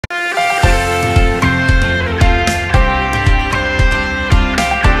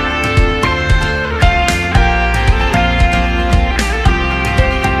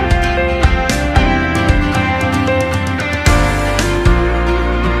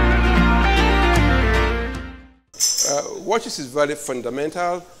worship is very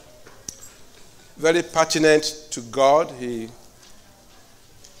fundamental, very pertinent to God. He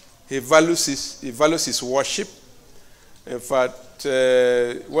values his worship. In fact,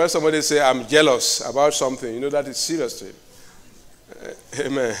 when somebody say, I'm jealous about something, you know that is serious to him.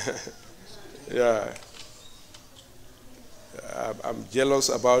 Amen. Yeah. I'm jealous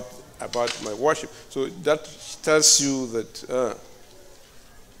about my worship. So that tells you that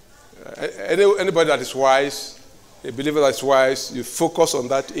anybody that is wise, a believer that is wise, you focus on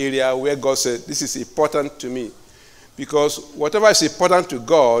that area where God said, this is important to me. Because whatever is important to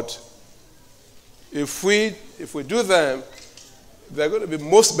God, if we do them, they're going to be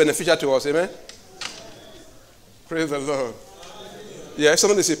most beneficial to us. Amen? Praise the Lord. Yeah, if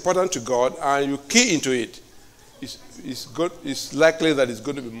something is important to God and you key into it, it's likely that it's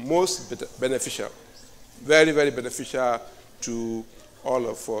going to be most beneficial. Very, very beneficial to all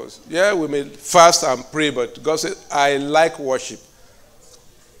of us. Yeah, we may fast and pray, but God said, I like worship.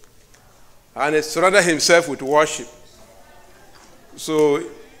 And He surrounded Himself with worship. So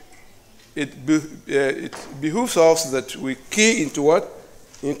it behooves us that we key into what?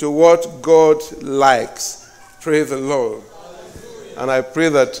 Into what God likes. Praise the Lord. And I pray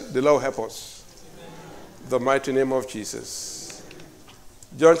that the Lord help us. In the mighty name of Jesus.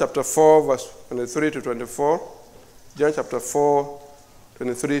 John chapter 4, verse 23 to 24. John chapter 4,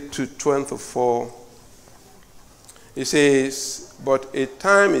 23 to 24. It says, but a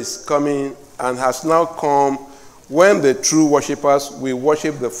time is coming and has now come when the true worshippers will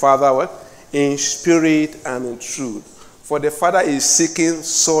worship the Father what? In spirit and in truth. For the Father is seeking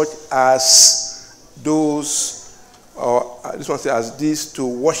such as those, or this one says, as these to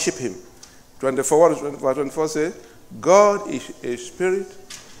worship Him. 24, what does verse 24 say? God is a spirit,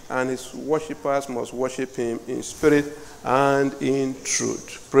 and His worshippers must worship Him in spirit and in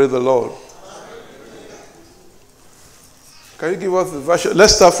truth. Praise the Lord. Can you give us the version?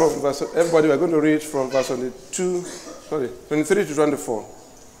 Let's start from verse, everybody, we're going to read from verse 23 to 24.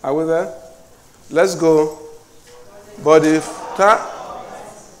 Are we there? Let's go. But if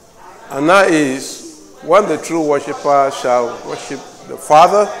and now is when the true worshipper shall worship the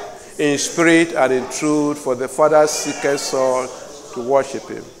Father in spirit and in truth, for the Father seeketh such to worship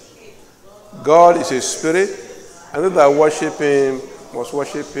Him. God is a spirit, and they that worship Him must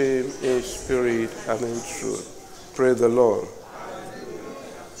worship Him in spirit and in truth. Praise the Lord.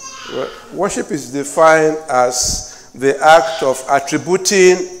 Worship is defined as the act of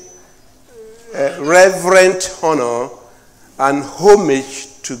attributing reverent honor and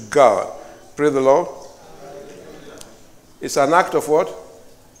homage to God. Praise the Lord. It's an act of what?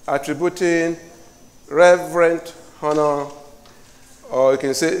 Attributing reverent honor, or you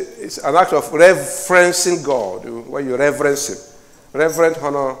can say it's an act of reverencing God, when you reverence Him. Reverent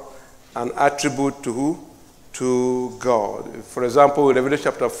honor and attribute to who? To God. For example, in Revelation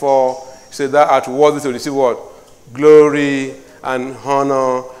chapter 4, it says, thou art worthy to receive what? Glory and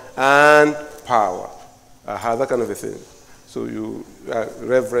honor and power. That kind of a thing. So you are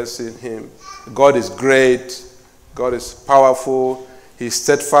reverencing Him. God is great. God is powerful. His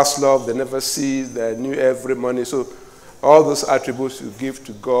steadfast love, they never cease. They're new every morning. So all those attributes you give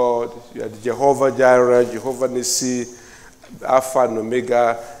to God. You are the Jehovah Jireh, Jehovah Nissi, Alpha and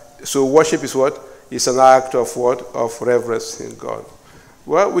Omega. So worship is what? It's an act of what? Of reverencing God.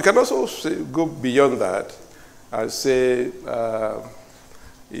 Well, we can also go beyond that and say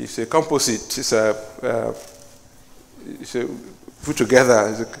it's a composite. It's a put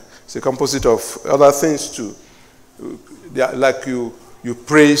together. It's a composite of other things too. Like you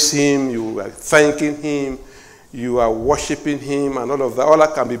praise Him, you are thanking Him, you are worshiping Him, and all of that. All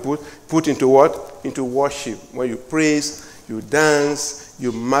that can be put into what? Into worship. When you praise, you dance,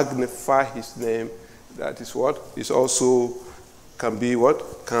 you magnify His name. That is what? It also can be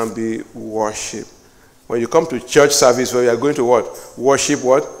what? Can be worship. When you come to church service, where you are going to what? Worship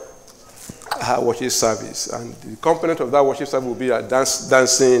what? Worship service. And the component of that worship service will be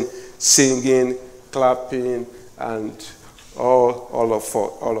dancing, singing, clapping, and all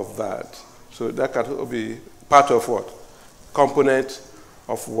of that. So that can be part of what? Component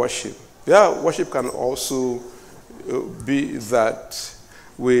of worship. Yeah, worship can also be that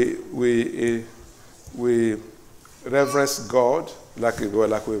we reverence God, like we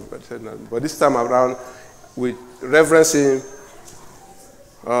said, but this time around we reverence Him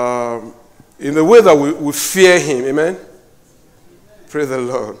in the way that we fear Him. Amen? Praise the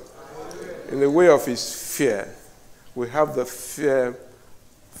Lord. In the way of His fear. We have the fear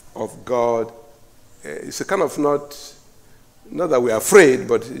of God. It's a kind of not that we are afraid,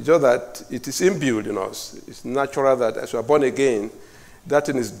 but it's just that it is imbued in us. It's natural that as we are born again, that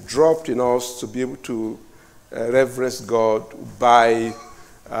thing is dropped in us to be able to reverence God by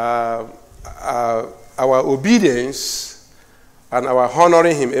our obedience and our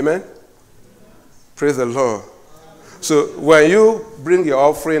honoring him. Amen? Praise the Lord. So when you bring your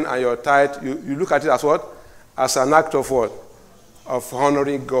offering and your tithe, you look at it as what? As an act of what? Of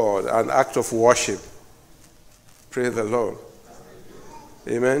honoring God, an act of worship. Praise the Lord.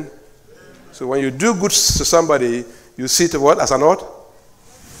 Amen? So when you do good to somebody, you see it what? As an what?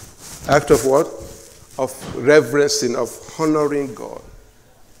 Act of what? Of reverencing, of honoring God.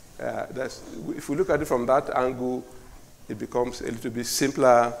 If we look at it from that angle, it becomes a little bit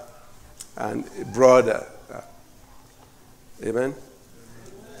simpler and broader. Amen?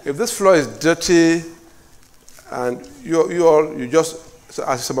 If this floor is dirty and you just,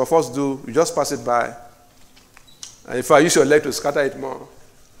 as some of us do, you just pass it by. And if I use your leg to scatter it more,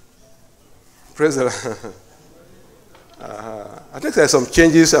 praise the Lord. I think there's some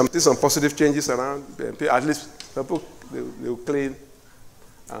changes, some positive changes around. At least people, they will clean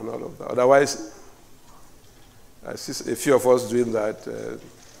and all of that. Otherwise, I see a few of us doing that,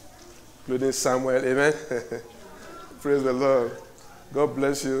 including Samuel. Amen. Praise the Lord. God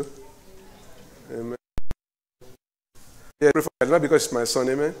bless you. Amen. Yeah, not because it's my son.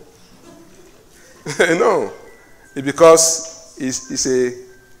 Amen. No, it's because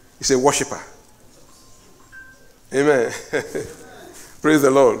he's a worshiper. Amen. Praise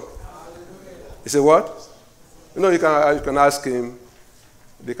the Lord. He said what? You know, you can ask him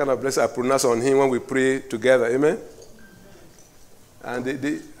the kind of blessing I pronounce on him when we pray together. Amen. And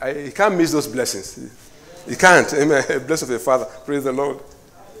he can't miss those blessings. He can't. Amen. Bless of the Father. Praise the Lord.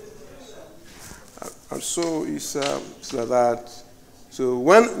 And so it's like that. So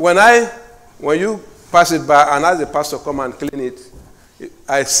when you pass it by and ask the pastor come and clean it,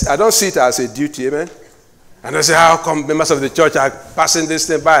 I don't see it as a duty. Amen. And I say, how come members of the church are passing this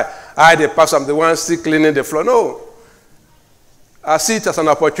thing by? I, the pastor, I'm the one still cleaning the floor. No. I see it as an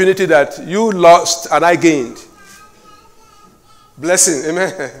opportunity that you lost and I gained. Blessing.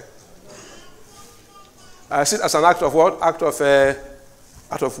 Amen. I see it as an act of what? Act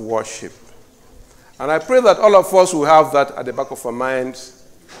of worship. And I pray that all of us will have that at the back of our minds.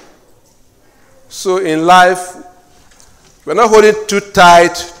 So in life, we're not holding too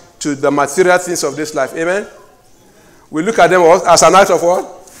tight to the material things of this life. Amen? We look at them as an act of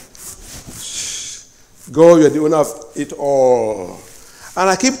what? God, you're the owner of it all. And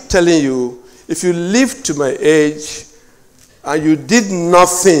I keep telling you, if you live to my age and you did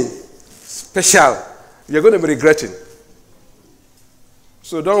nothing special, you're going to be regretting.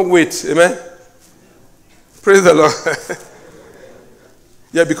 So don't wait. Amen? Praise the Lord.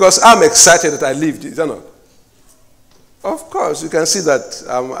 Yeah, because I'm excited that I lived. Is that not? Of course, you can see that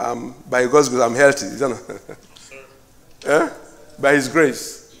I'm by God's grace, I'm healthy. Is that not? By His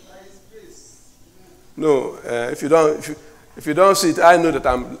grace. No, if you don't see it, I know that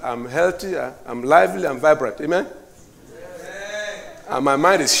I'm healthy, I'm lively, I'm vibrant. Amen? And my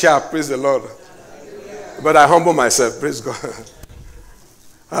mind is sharp. Praise the Lord. But I humble myself. Praise God.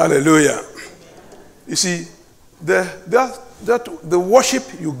 Hallelujah. You see, the worship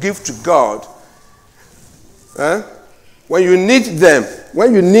you give to God, when you need them,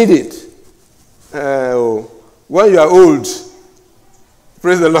 when you need it, when you are old,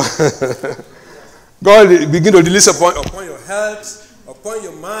 praise the Lord. God will begin to release upon your health, upon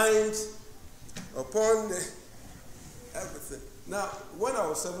your mind, upon everything. Now, when I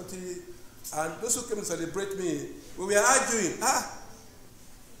was 70, and those who came to celebrate me, we were arguing. I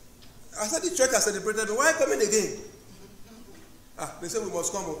said the church has celebrated me. Why coming again? They said we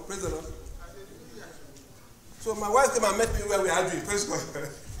must come. Praise the Lord. So my wife came and met me where we were arguing. Praise God.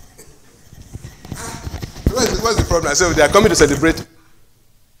 What's the problem? I said they are coming to celebrate. Praise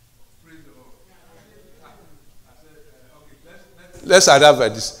the Lord. I said, okay, let's arrive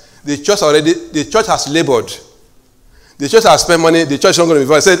at this. The church has labored. The church has spent money. The church is not going to be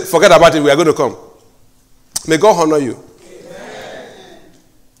involved. I said, forget about it. We are going to come. May God honor you. Amen.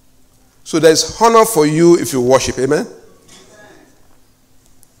 So there is honor for you if you worship. Amen.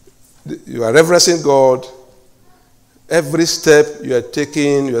 You are reverencing God. Every step you are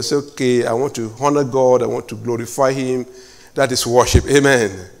taking, you are saying, okay, I want to honor God. I want to glorify Him. That is worship.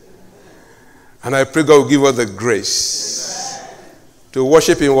 Amen. And I pray God will give us the grace to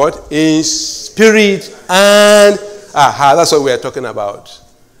worship in what? In spirit and that's what we are talking about.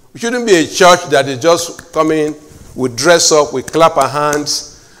 We shouldn't be a church that is just coming, we dress up, we clap our hands,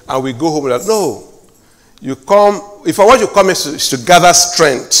 and we go home. No. You come, if I want you to come is to gather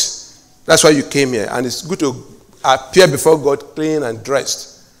strength. That's why you came here. And it's good to appear before God clean and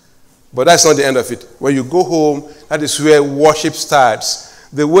dressed. But that's not the end of it. When you go home, that is where worship starts.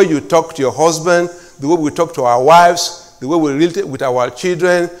 The way you talk to your husband, the way we talk to our wives, the way we relate with our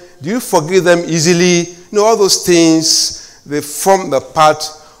children. Do you forgive them easily? All those things, they form the part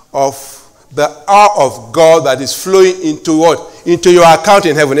of the hour of God that is flowing into what? Into your account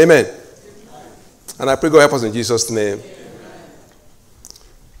in heaven. Amen. And I pray God help us in Jesus' name.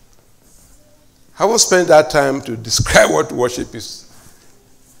 I will spend that time to describe what worship is.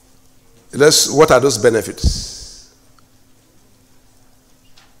 What are those benefits?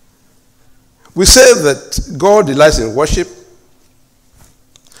 We say that God delights in worship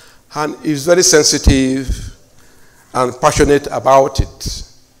and is very sensitive and passionate about it.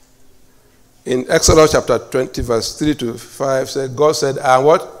 In Exodus chapter 20, verse 3 to 5, God said, "And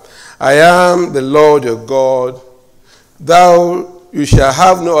what? I am the Lord your God. You shall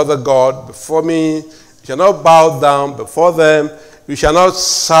have no other God before me. You shall not bow down before them. You shall not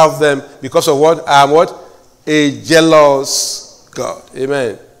serve them, because of what? I am what? A jealous God."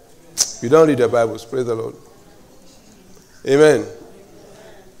 Amen. You don't read the Bibles. Praise the Lord. Amen.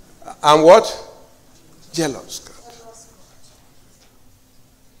 I'm what? Jealous God.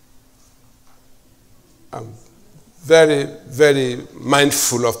 I'm very, very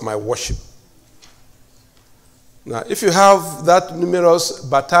mindful of my worship. Now, if you have that numerous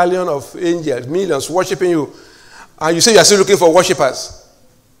battalion of angels, millions worshiping you, and you say you are still looking for worshipers,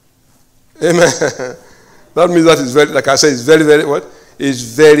 amen. That means that is very, like I said, it's very, very what? It's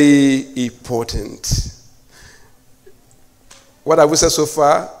very important. What have we said so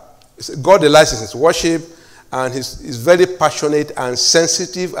far? God delights in his worship, and he's very passionate and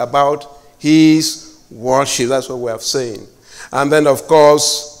sensitive about his worship. That's what we have seen. And then, of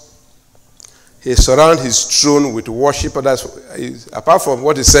course, he surrounds his throne with worship. Apart from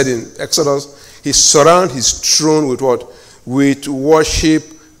what he said in Exodus, he surrounds his throne with what? With worship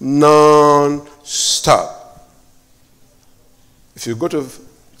non-stop. If you go to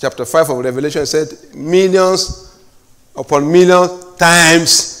chapter 5 of Revelation, it said millions upon millions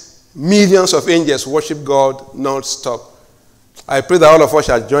times millions of angels worship God non-stop. I pray that all of us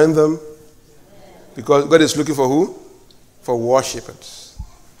shall join them, because God is looking for who? For worshipers.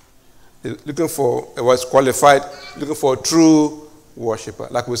 He's looking for what's qualified, looking for a true worshiper.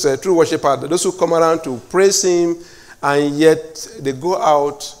 Like we said, true worshiper, those who come around to praise him, and yet they go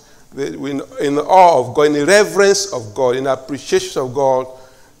out in awe of God, in reverence of God, in appreciation of God,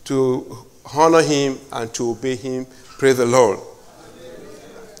 to honor him and to obey him. Praise the Lord.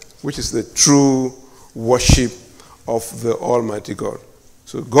 Which is the true worship of the Almighty God.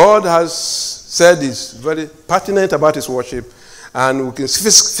 So God has said he's very pertinent about his worship, and we can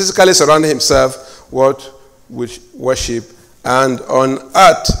physically surround himself with worship. And on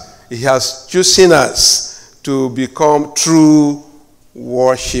earth, he has chosen us to become true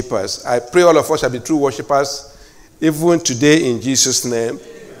worshippers. I pray all of us shall be true worshippers, even today, in Jesus' name.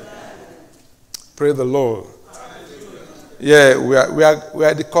 Amen. Pray the Lord. Yeah, we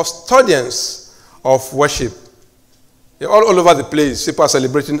are the custodians of worship. All over the place, people are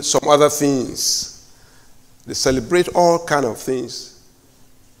celebrating some other things. They celebrate all kind of things.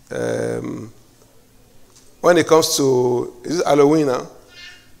 When it comes to, is it Halloween now?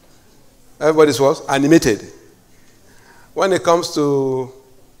 Everybody's what? Animated. When it comes to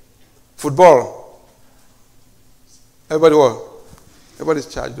football, everybody what? Everybody's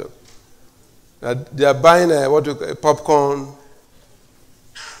charged up. They are buying popcorn,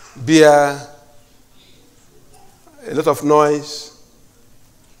 beer, a lot of noise.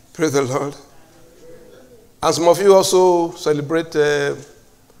 Praise the Lord. And some of you also celebrate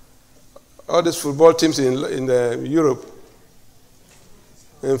all these football teams in Europe.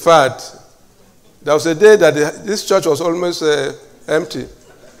 In fact, there was a day that this church was almost empty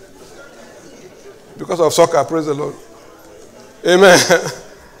because of soccer. Praise the Lord. Amen.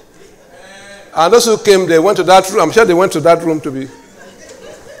 And those who came, they went to that room. I'm sure they went to that room to be.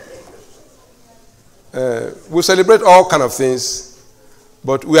 We celebrate all kind of things,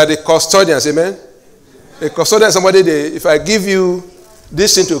 but we are the custodians. Amen. A custodian is somebody. If I give you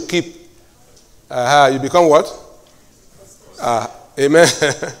this thing to keep, you become what? Amen.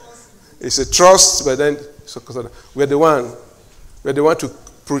 It's a trust, but then we're the one. We're the one to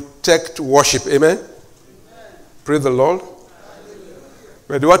protect worship. Amen. Praise the Lord.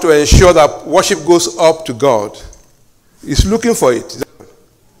 We're the one to ensure that worship goes up to God. He's looking for it.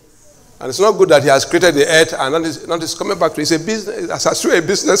 And it's not good that he has created the earth and not is coming back to it. He's a business, as a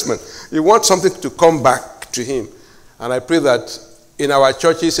businessman. He wants something to come back to him. And I pray that in our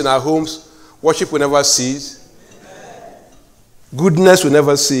churches, in our homes, worship will never cease. Amen. Goodness will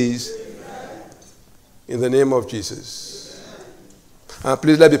never cease. Amen. In the name of Jesus. Amen. And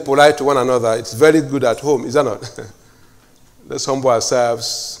please let's be polite to one another. It's very good at home, is that not? Let's humble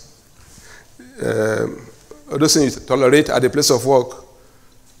ourselves. those things you tolerate at the place of work,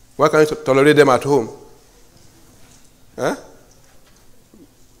 why can't you tolerate them at home? Huh?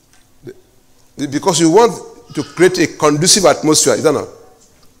 Because you want to create a conducive atmosphere, is that not?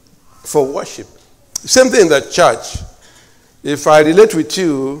 For worship. Same thing in the church. If I relate with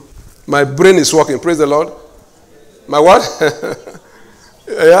you, my brain is working. Praise the Lord. My what?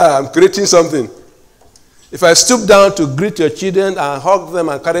 Yeah, I'm creating something. If I stoop down to greet your children and hug them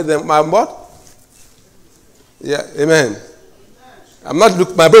and carry them, my what? Yeah, amen.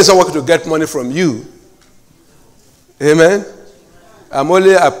 My brain is not working to get money from you. Amen. I'm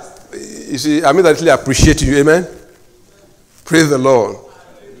immediately appreciate you. Amen. Praise the Lord.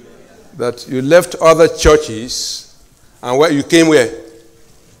 That you left other churches and where you came where?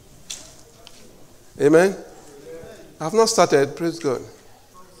 Amen. I've not started. Praise God.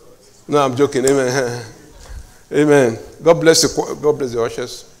 No, I'm joking. Amen. Amen. God bless you. God bless the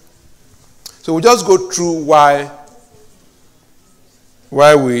ushers. So we'll just go through why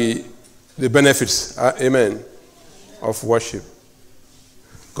the benefits, amen, of worship.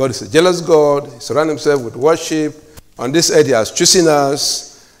 God is a jealous God. He surrounds himself with worship. On this earth, he has chosen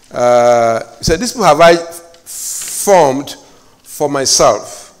us. He said, "This people have I formed for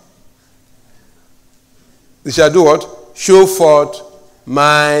myself. They shall do what? Show forth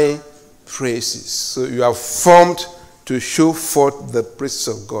my praises." So you are formed to show forth the praises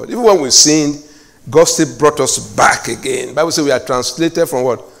of God. Even when we sinned, God still brought us back again. The Bible says we are translated from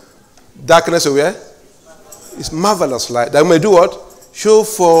what? Darkness to where? It's marvelous light. That we may do what? Show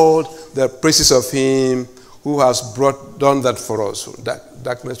forth the praises of him who has done that for us.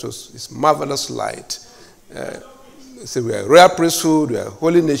 Darkness is marvelous light. So we are a royal priesthood, we are a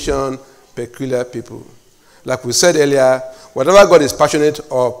holy nation, peculiar people. Like we said earlier, whatever God is passionate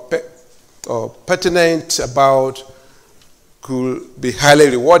or pertinent about could be highly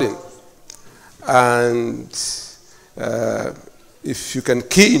rewarding. And if you can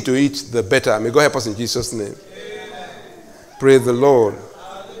key into it, the better. May God help us in Jesus' name. Amen. Praise the Lord.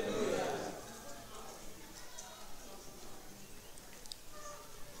 Hallelujah.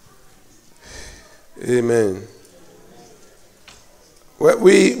 Amen. Well,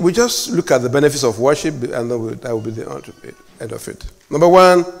 we just look at the benefits of worship, and that will be the end of it. Number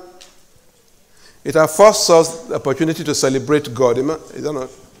one, it affords us the opportunity to celebrate God. Is that not?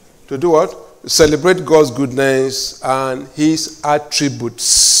 To do what? Celebrate God's goodness and his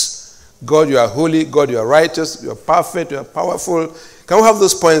attributes. God, you are holy. God, you are righteous. You are perfect. You are powerful. Can we have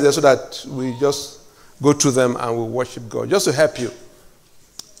those points there so that we just go through them and we worship God? Just to help you.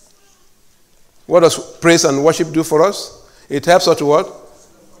 What does praise and worship do for us? It helps us to what?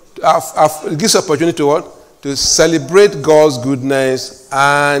 It gives opportunity to what? To celebrate God's goodness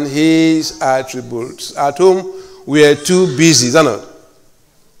and his attributes. At home, we are too busy, is that not?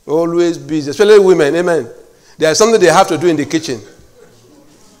 Always busy, especially women, amen. There's something they have to do in the kitchen.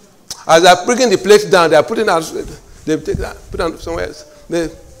 As they're bringing the plate down, they're putting out, they take that, put it somewhere else.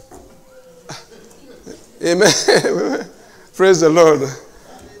 Amen. Praise the Lord.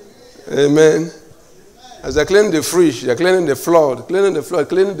 Amen. As they're cleaning the fridge, they're cleaning the floor, cleaning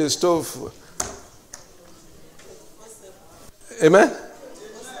the stove. Amen.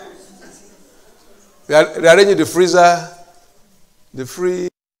 They're arranging the freezer, the fridge.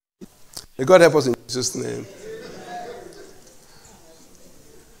 May God help us in Jesus' name.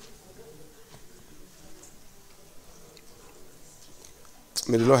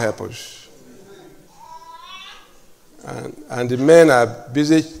 May the Lord help us. And the men are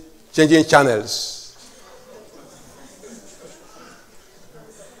busy changing channels.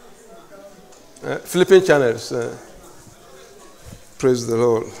 Flipping channels. Praise the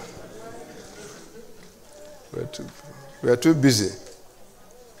Lord. We are too busy.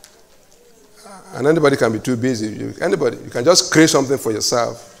 And anybody can be too busy. You can just create something for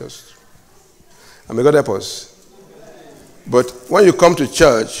yourself. And may God help us. But when you come to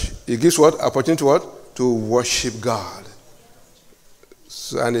church, it gives what? Opportunity to what? To worship God.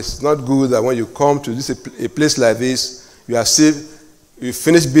 So, and it's not good that when you come to a place like this, you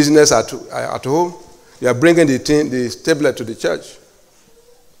finish business at home, you are bringing the tablet to the church.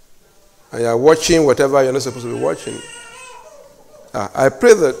 And you are watching whatever you're not supposed to be watching. I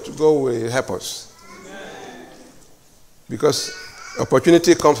pray that God will help us. Because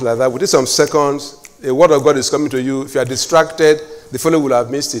opportunity comes like that. Within some seconds, a word of God is coming to you. If you are distracted, the fellow will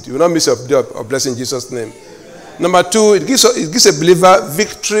have missed it. You will not miss your day of blessing in Jesus' name. Amen. Number two, it gives a believer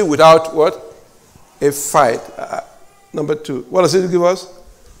victory without what? A fight. Number two, what does it give us?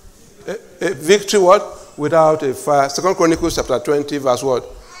 A victory what? Without a fight. 2 Chronicles chapter 20, verse what?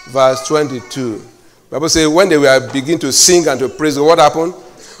 Verse 22. The Bible says when they were beginning to sing and to praise, what happened?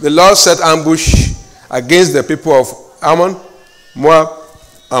 the Lord set ambush against the people of Ammon, Moab,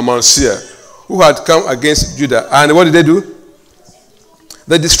 and Mount Seir, who had come against Judah. And what did they do?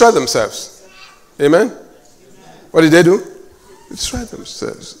 They destroyed themselves. Amen? What did they do? They destroyed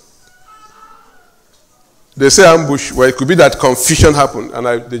themselves. They say ambush, well, it could be that confusion happened,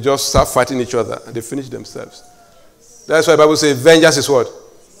 and they just start fighting each other, and they finish themselves. That's why the Bible says, vengeance is what?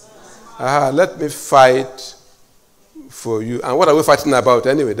 Let me fight for you. And what are we fighting about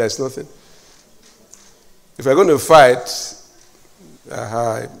anyway? There's nothing. If we're going to fight,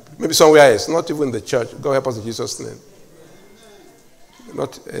 maybe somewhere else, not even in the church. God help us in Jesus' name.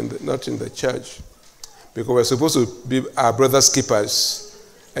 Not in the church. Because we're supposed to be our brother's keepers.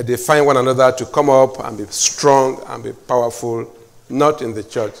 And they find one another to come up and be strong and be powerful. Not in the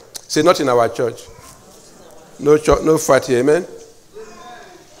church. Say, not in our church. No church, no fight here, amen?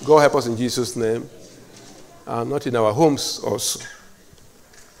 God help us in Jesus' name. And not in our homes also.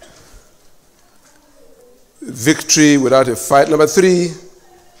 Victory without a fight. Number 3.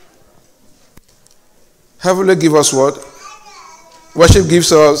 Heavenly give us what? Worship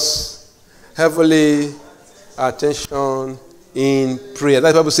gives us heavenly attention in prayer.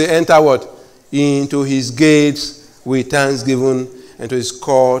 That's why people say, enter what? Into his gates with thanksgiving and to his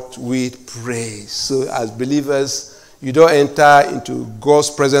court with praise. So as believers, you don't enter into God's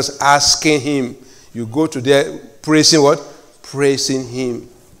presence asking him. You go to there praising what? Praising him.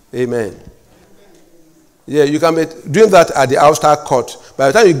 Amen. Yeah, you can be doing that at the outer court. By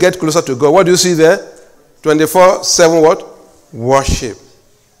the time you get closer to God, what do you see there? 24/7 what? Worship.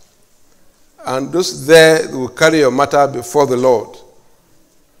 And those there will carry your matter before the Lord.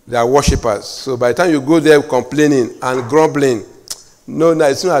 They are worshippers. So by the time you go there complaining and grumbling, no,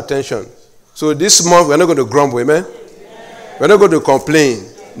 it's no attention. So this month we're not going to grumble, amen? We're not going to complain.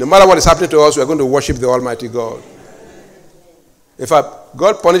 No matter what is happening to us, we're going to worship the Almighty God. In fact,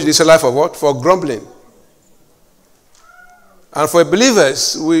 God punished the Israelites for what? For grumbling. And for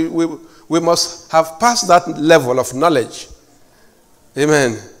believers, we must have passed that level of knowledge.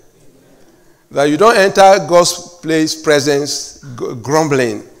 Amen. That you don't enter God's presence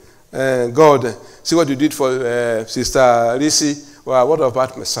grumbling. God, see what you did for Sister Risi. Well, what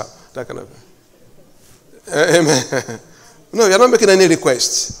about myself? That kind of thing. Amen. No, you're not making any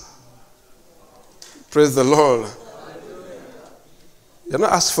requests. Praise the Lord. You're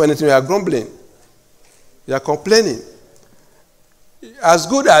not asking for anything. You are grumbling. You are complaining. As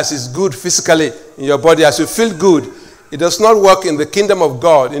good as is good physically in your body, as you feel good, it does not work in the kingdom of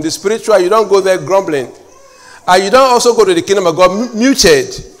God. In the spiritual, you don't go there grumbling. And you don't also go to the kingdom of God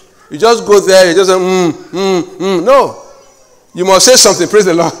muted. You just go there, you just say, No. You must say something. Praise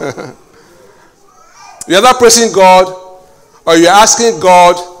the Lord. You are not praising God, or you are asking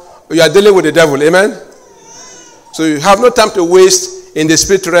God, or you are dealing with the devil. Amen? So you have no time to waste in the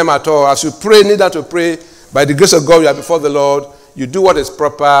spiritual realm at all. As you pray, need not to pray. By the grace of God, you are before the Lord. You do what is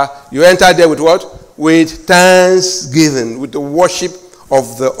proper. You enter there with what? With thanksgiving, with the worship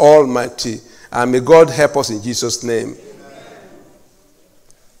of the Almighty. And may God help us in Jesus' name. Amen.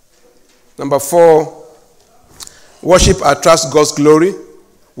 Number 4, worship attracts God's glory.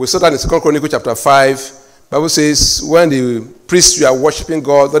 We saw that in 2 Chronicles chapter 5. The Bible says, when the priests were worshiping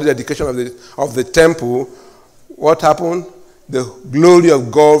God, the dedication of the temple, what happened? The glory of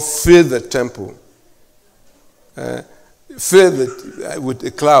God filled the temple. Filled with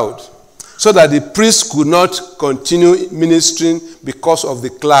a cloud, so that the priest could not continue ministering because of the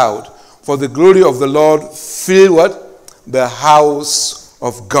cloud. For the glory of the Lord filled what? The house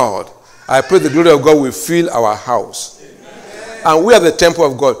of God. I pray the glory of God will fill our house. Amen. And we are the temple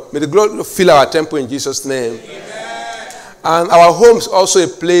of God. May the glory fill our temple in Jesus' name. Amen. And our homes also a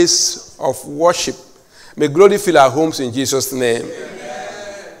place of worship. May glory fill our homes in Jesus' name.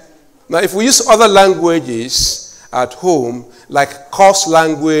 Amen. Now, if we use other languages at home, like coarse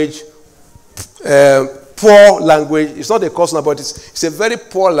language, poor language. It's not a coarse language, but it's a very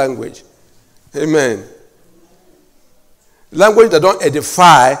poor language. Amen. Language that don't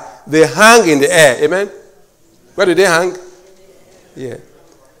edify, they hang in the air. Amen. Where do they hang? Yeah.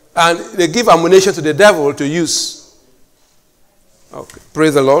 And they give ammunition to the devil to use. Okay.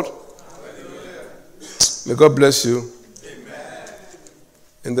 Praise the Lord. May God bless you.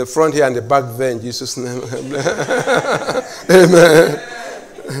 In the front here and the back there, in Jesus' name. Amen.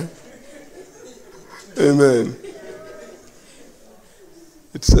 Amen.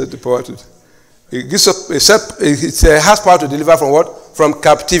 It's the power to. It gives up. It has power to deliver from what? From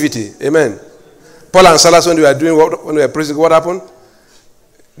captivity. Amen. Paul and Silas, when they were doing when they were preaching, what happened?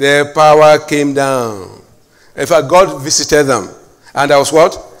 Their power came down. In fact, God visited them, and there was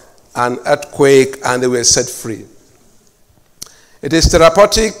what? An earthquake, and they were set free. It is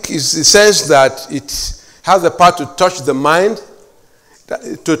therapeutic in the sense that it has the power to touch the mind,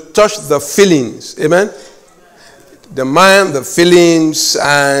 to touch the feelings. Amen? The mind, the feelings,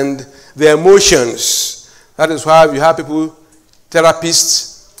 and the emotions. That is why you have people,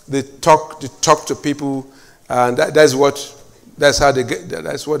 therapists, they talk to people, and that's what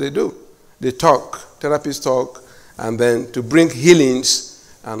they do. They talk, therapists talk, and then to bring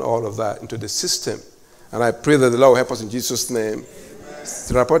healings and all of that into the system. And I pray that the Lord will help us in Jesus' name. Amen.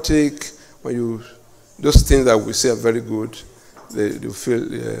 Therapeutic, those things that we say are very good, they feel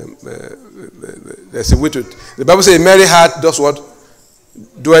there's a way to it. The Bible says a merry heart does what?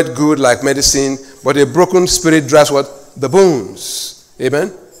 Doeth good like medicine, but a broken spirit drives what? The bones.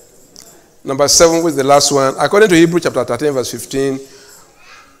 Amen? Number 7 was the last one. According to Hebrews chapter 13, verse 15,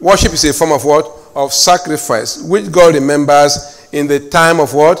 worship is a form of what? Of sacrifice, which God remembers in the time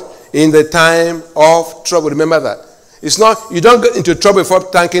of what? In the time of trouble. Remember that. It's not, you don't get into trouble before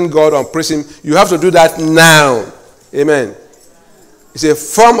thanking God or praising Him. You have to do that now. Amen. It's a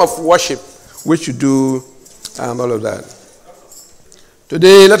form of worship which you do and all of that.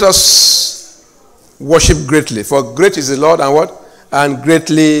 Today, let us worship greatly. For great is the Lord and what? And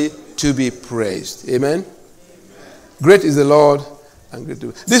greatly to be praised. Amen. Great is the Lord and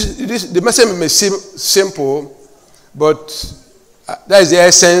greatly to be praised. The message may seem simple, but that is the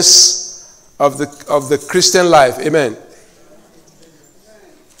essence of the Christian life. Amen.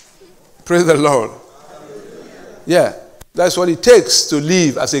 Praise the Lord. Yeah. That's what it takes to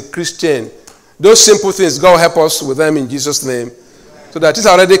live as a Christian. Those simple things, God help us with them in Jesus' name. So that it's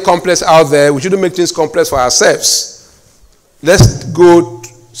already complex out there. We shouldn't make things complex for ourselves. Let's go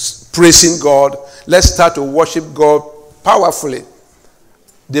praising God. Let's start to worship God powerfully.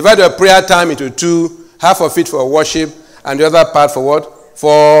 Divide your prayer time into 2. Half of it for worship and the other part for what?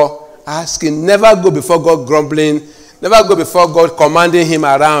 For asking. Never go before God grumbling. Never go before God commanding Him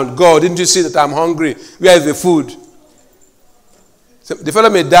around. God, didn't you see that I'm hungry? Where is the food? So the fellow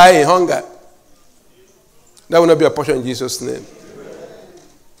may die in hunger. That will not be a portion in Jesus' name.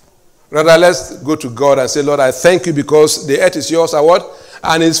 Rather, let's go to God and say, Lord, I thank you because the earth is yours and what?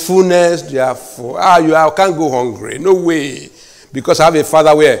 And its fullness, therefore. I can't go hungry. No way. Because I have a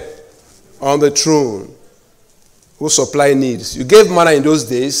Father where? On the throne. Who supply needs. You gave manna in those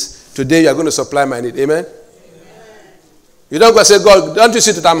days. Today you are going to supply my need. Amen? You don't go and say, God, don't you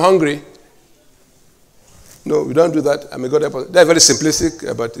see that I'm hungry? No, we don't do that. I mean, God help us. They're very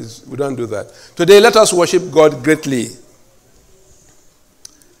simplistic, but we don't do that. Today, let us worship God greatly.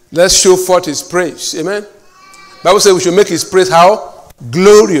 Let's show forth His praise. Amen? The Bible says we should make His praise how?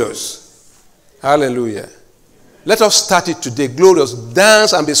 Glorious. Hallelujah. Let us start it today. Glorious.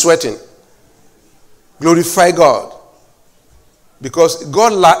 Dance and be sweating. Glorify God. Because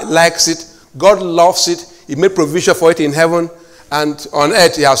God likes it. God loves it. He made provision for it in heaven. And on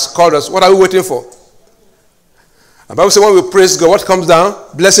earth, He has called us. What are we waiting for? The Bible says when we praise God, what comes down?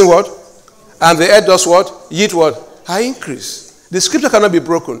 Blessing what? And the earth does what? Yield what? High increase. The scripture cannot be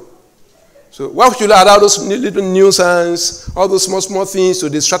broken. So why should you allow those little nuisance, all those small things to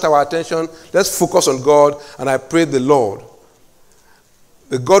distract our attention? Let's focus on God, and I pray the Lord.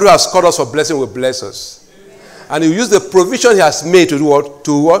 The God who has called us for blessing will bless us. Amen. And He will use the provision He has made to do what?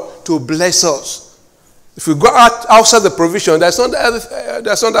 To what? To bless us. If we go outside the provision, there's not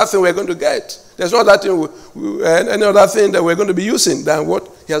that thing we're going to get. There's not that thing, any other thing that we're going to be using than what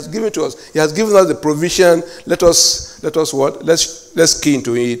He has given to us. He has given us the provision. Let us what? Let's key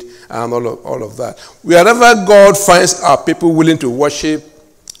into it and all of that. Wherever God finds our people willing to worship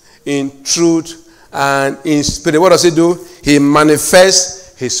in truth and in spirit, what does He do? He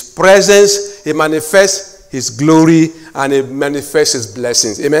manifests His presence. He manifests His glory, and He manifests His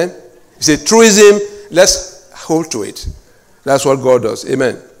blessings. Amen. It's a truism. Let's hold to it. That's what God does.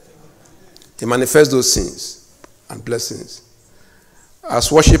 Amen. He manifests those things and blessings.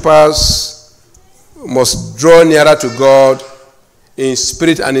 As worshippers, we must draw nearer to God in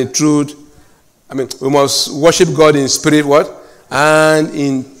spirit and in truth. We must worship God in spirit, what? And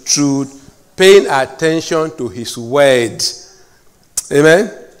in truth, paying attention to His word.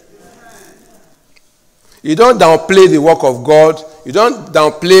 Amen? You don't downplay the work of God. You don't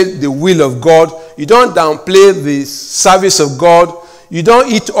downplay the will of God. You don't downplay the service of God. You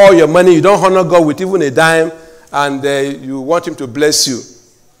don't eat all your money. You don't honor God with even a dime, and you want Him to bless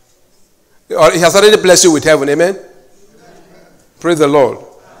you. Or He has already blessed you with heaven. Amen? Praise the Lord.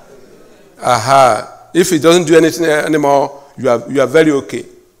 Aha. If He doesn't do anything anymore, you are very okay.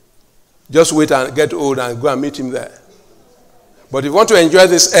 Just wait and get old and go and meet Him there. But if you want to enjoy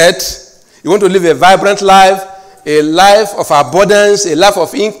this earth, you want to live a vibrant life, a life of abundance, a life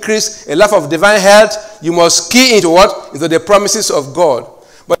of increase, a life of divine health, you must key into what? Into the promises of God.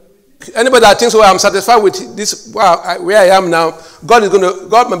 But anybody that thinks, I'm satisfied with this, where I am now,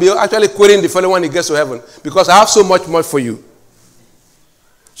 God may be actually quitting the following when he gets to heaven, because I have so much more for you.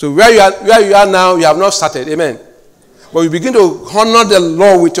 So where you are now, you have not started. Amen. But you begin to honor the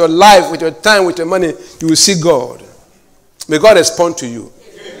Lord with your life, with your time, with your money, you will see God. May God respond to you.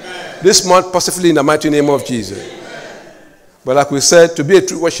 Amen. This month, possibly in the mighty name of Jesus. Amen. But like we said, to be a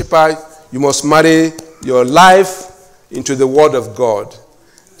true worshiper, you must marry your life into the Word of God.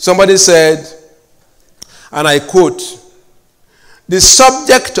 Somebody said, and I quote, "The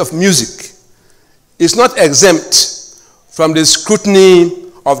subject of music is not exempt from the scrutiny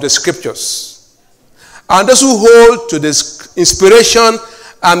of the Scriptures. And those who hold to the inspiration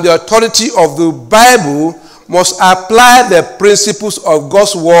and the authority of the Bible must apply the principles of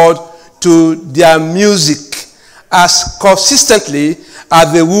God's Word to their music as consistently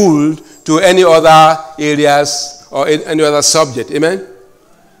as they would to any other areas or any other subject." Amen?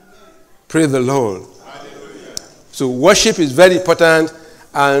 Praise the Lord. Hallelujah. So worship is very important,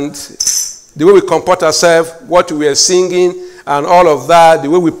 and the way we comport ourselves, what we are singing, and all of that, the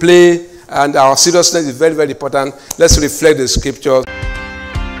way we play, and our seriousness is very, very important. Let's reflect the Scriptures.